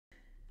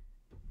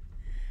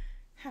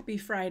Happy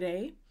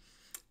Friday.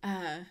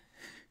 Uh,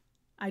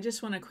 I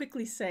just want to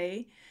quickly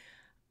say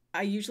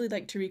I usually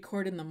like to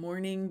record in the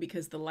morning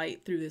because the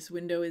light through this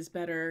window is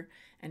better,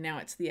 and now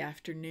it's the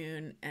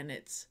afternoon and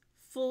it's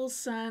full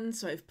sun,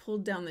 so I've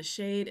pulled down the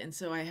shade, and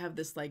so I have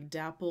this like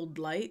dappled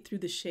light through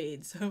the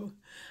shade. So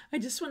I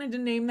just wanted to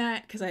name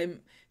that because I'm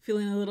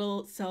feeling a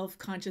little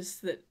self-conscious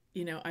that,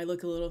 I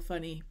look a little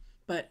funny,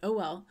 but oh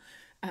well.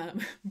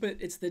 But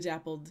it's the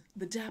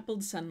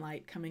dappled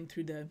sunlight coming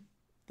through the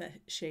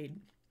shade.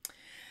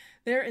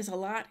 There is a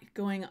lot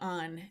going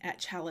on at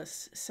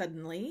Chalice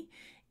suddenly.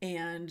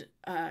 And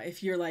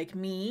if you're like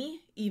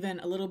me, even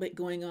a little bit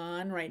going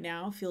on right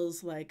now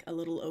feels like a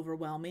little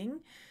overwhelming.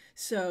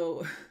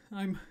 So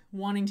I'm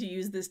wanting to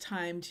use this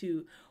time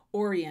to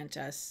orient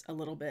us a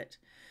little bit.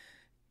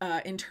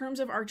 In terms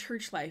of our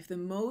church life, the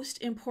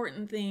most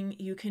important thing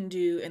you can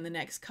do in the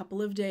next couple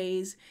of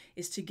days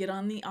is to get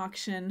on the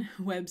auction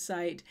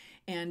website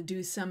and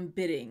do some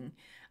bidding.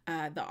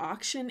 The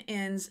auction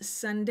ends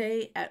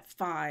Sunday at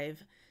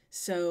 5.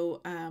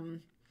 So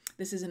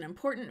this is an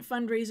important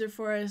fundraiser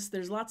for us.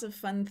 There's lots of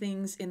fun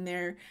things in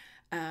there.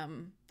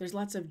 There's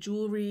lots of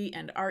jewelry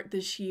and art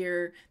this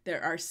year.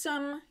 There are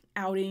some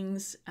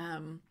outings.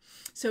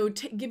 So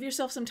give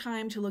yourself some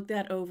time to look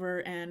that over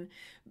and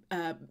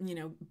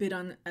bid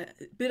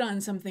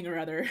on something or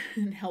other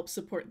and help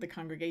support the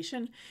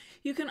congregation.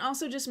 You can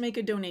also just make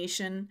a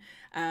donation.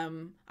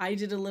 I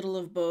did a little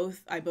of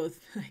both.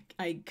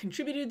 I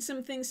contributed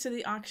some things to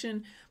the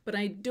auction, but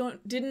I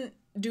didn't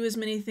do as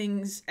many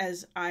things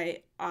as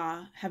I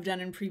have done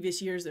in previous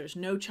years. There's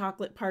no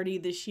chocolate party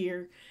this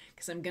year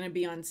because I'm going to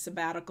be on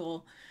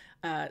sabbatical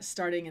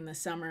starting in the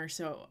summer,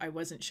 so I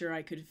wasn't sure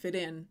I could fit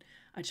in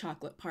a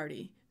chocolate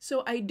party.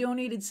 So I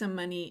donated some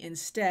money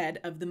instead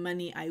of the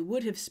money I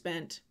would have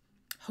spent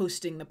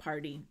hosting the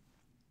party.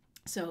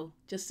 So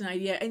just an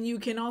idea. And you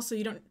can also,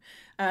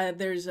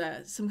 there's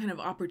some kind of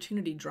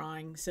opportunity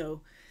drawing,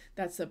 so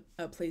that's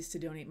a place to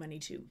donate money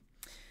to.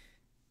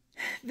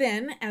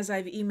 Then, as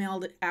I've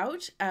emailed it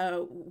out,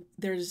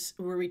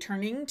 we're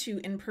returning to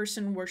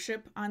in-person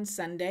worship on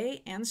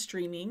Sunday and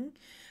streaming.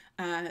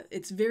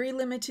 It's very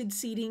limited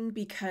seating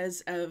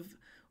because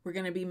we're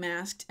going to be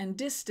masked and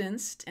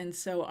distanced, and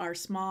so our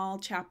small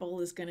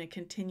chapel is going to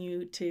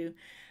continue to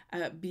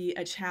be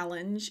a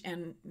challenge,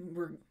 and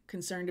we're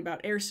concerned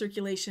about air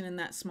circulation in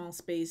that small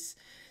space.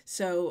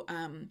 So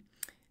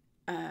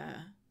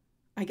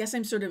I guess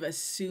I'm sort of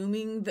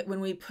assuming that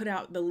when we put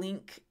out the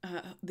link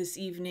this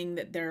evening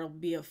that there'll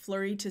be a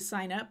flurry to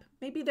sign up.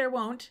 Maybe there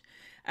won't.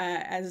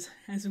 As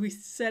we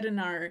said in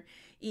our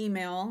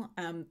email,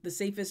 the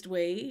safest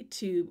way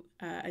to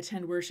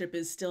attend worship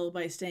is still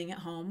by staying at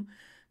home.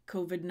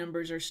 COVID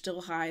numbers are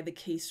still high. The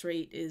case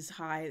rate is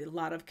high. A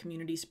lot of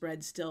community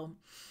spread still.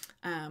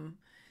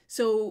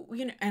 So,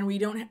 and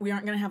we aren't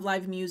going to have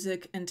live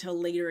music until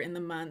later in the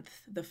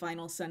month, the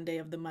final Sunday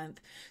of the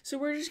month. So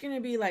we're just going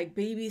to be like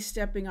baby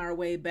stepping our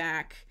way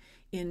back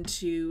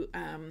into,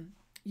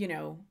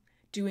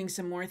 doing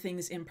some more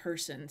things in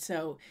person.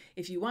 So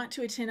if you want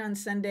to attend on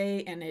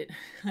Sunday and I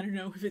don't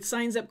know, if it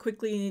signs up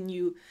quickly and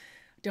you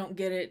don't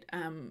get it,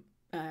 hang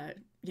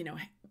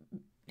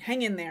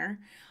in there.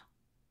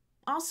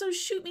 Also,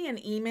 shoot me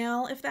an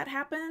email if that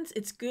happens.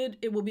 It's good.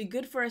 It will be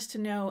good for us to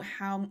know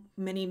how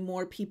many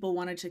more people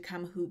wanted to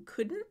come who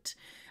couldn't.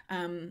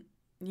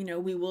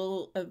 We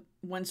will,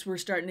 once we're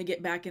starting to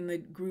get back in the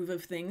groove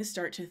of things,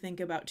 start to think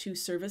about 2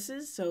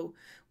 services. So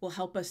will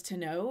help us to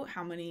know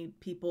how many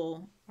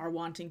people are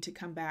wanting to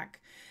come back.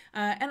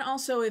 And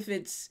also if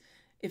it's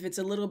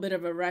a little bit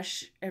of a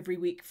rush every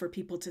week for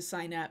people to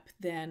sign up,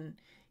 then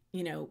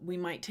we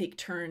might take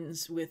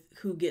turns with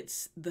who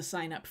gets the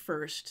sign up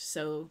first.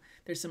 So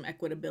there's some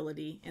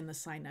equitability in the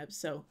sign up.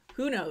 So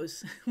who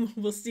knows?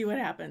 We'll see what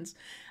happens.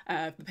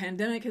 If the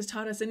pandemic has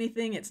taught us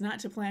anything, it's not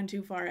to plan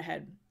too far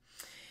ahead.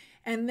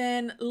 And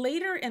then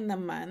later in the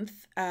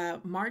month,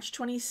 March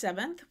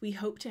 27th, we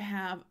hope to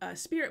have a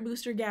Spirit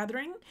Booster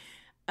gathering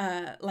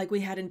like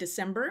we had in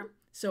December.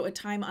 So a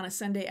time on a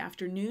Sunday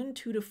afternoon,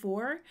 2 to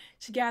 4,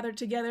 to gather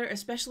together,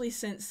 especially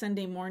since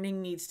Sunday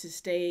morning needs to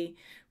stay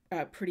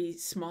pretty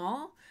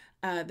small.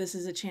 This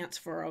is a chance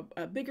for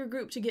a bigger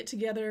group to get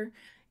together,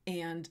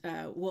 and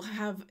we'll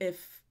have,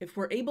 if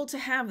we're able to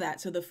have that,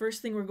 so the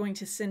first thing we're going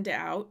to send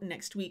out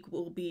next week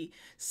will be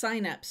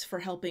signups for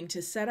helping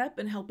to set up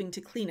and helping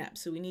to clean up.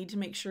 So we need to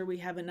make sure we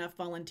have enough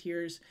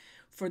volunteers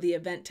for the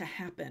event to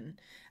happen.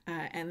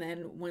 And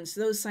then once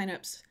those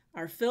signups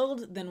are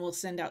filled, then we'll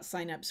send out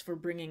signups for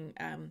bringing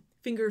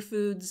finger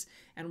foods,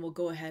 and we'll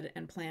go ahead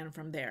and plan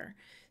from there.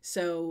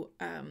 So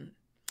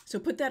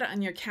put that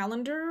on your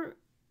calendar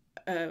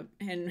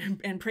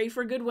and pray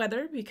for good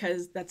weather,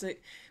 because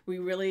we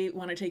really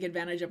want to take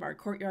advantage of our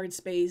courtyard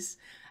space.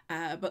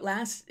 But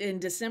in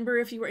December,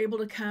 if you were able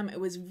to come, it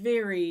was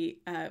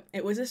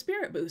a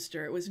spirit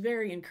booster. It was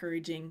very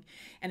encouraging.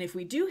 And if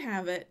we do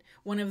have it,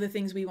 one of the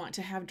things we want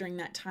to have during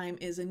that time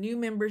is a new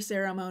member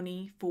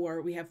ceremony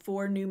we have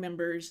 4 new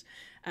members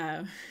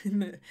Uh,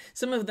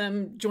 some of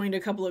them joined a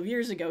couple of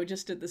years ago,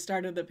 just at the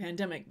start of the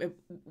pandemic,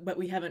 but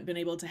we haven't been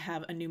able to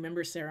have a new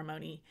member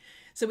ceremony.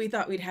 So we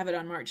thought we'd have it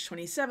on March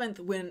 27th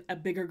when a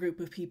bigger group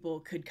of people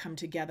could come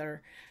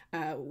together.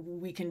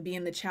 We can be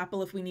in the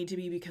chapel if we need to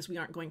be, because we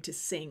aren't going to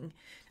sing.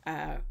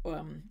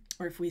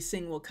 Or if we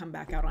sing, we'll come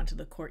back out onto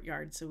the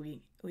courtyard, so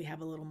we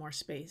have a little more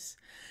space.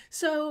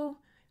 So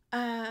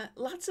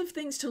lots of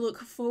things to look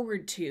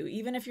forward to.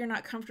 Even if you're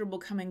not comfortable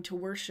coming to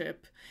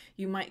worship,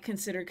 you might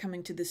consider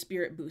coming to the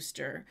Spirit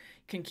Booster.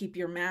 You can keep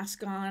your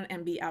mask on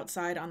and be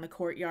outside on the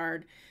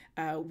courtyard.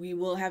 We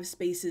will have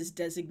spaces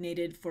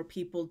designated for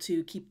people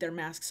to keep their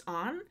masks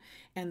on,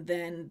 and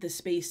then the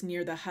space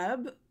near the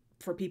hub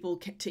for people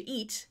to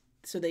eat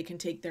so they can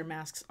take their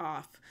masks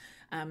off.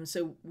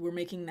 So we're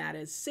making that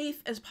as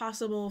safe as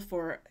possible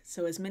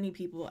so as many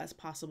people as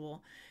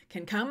possible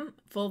can come.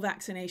 Full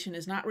vaccination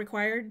is not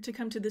required to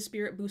come to the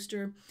Spirit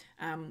Booster.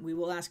 We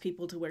will ask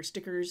people to wear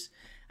stickers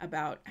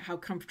about how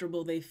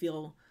comfortable they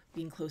feel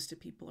being close to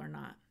people or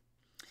not.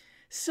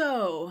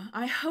 So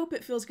I hope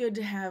it feels good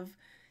to have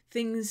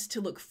things to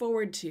look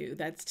forward to.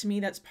 To me,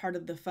 that's part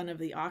of the fun of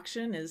the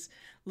auction, is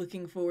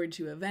looking forward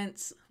to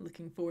events,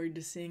 looking forward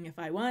to seeing if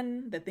I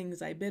won, the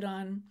things I bid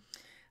on.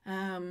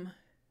 And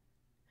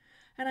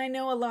I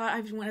know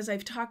as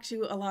I've talked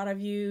to a lot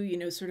of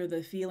you, sort of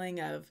the feeling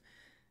of,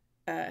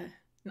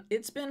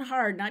 it's been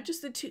hard, not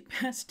just the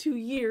past 2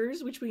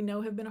 years, which we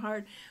know have been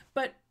hard,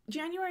 but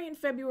January and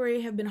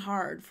February have been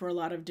hard for a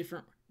lot of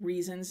different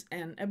reasons.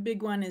 And a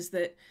big one is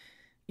that,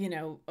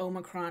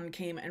 Omicron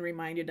came and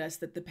reminded us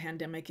that the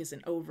pandemic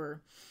isn't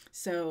over.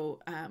 So,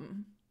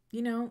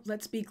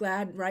 let's be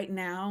glad right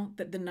now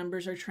that the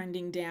numbers are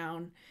trending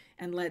down,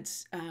 and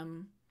let's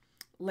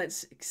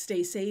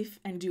stay safe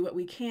and do what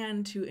we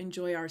can to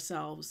enjoy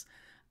ourselves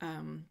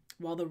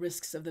while the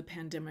risks of the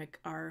pandemic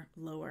are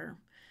lower.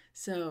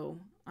 So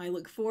I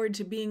look forward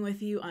to being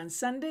with you on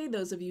Sunday,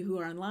 those of you who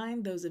are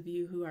online, those of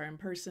you who are in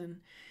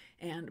person,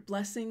 and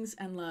blessings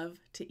and love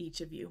to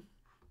each of you.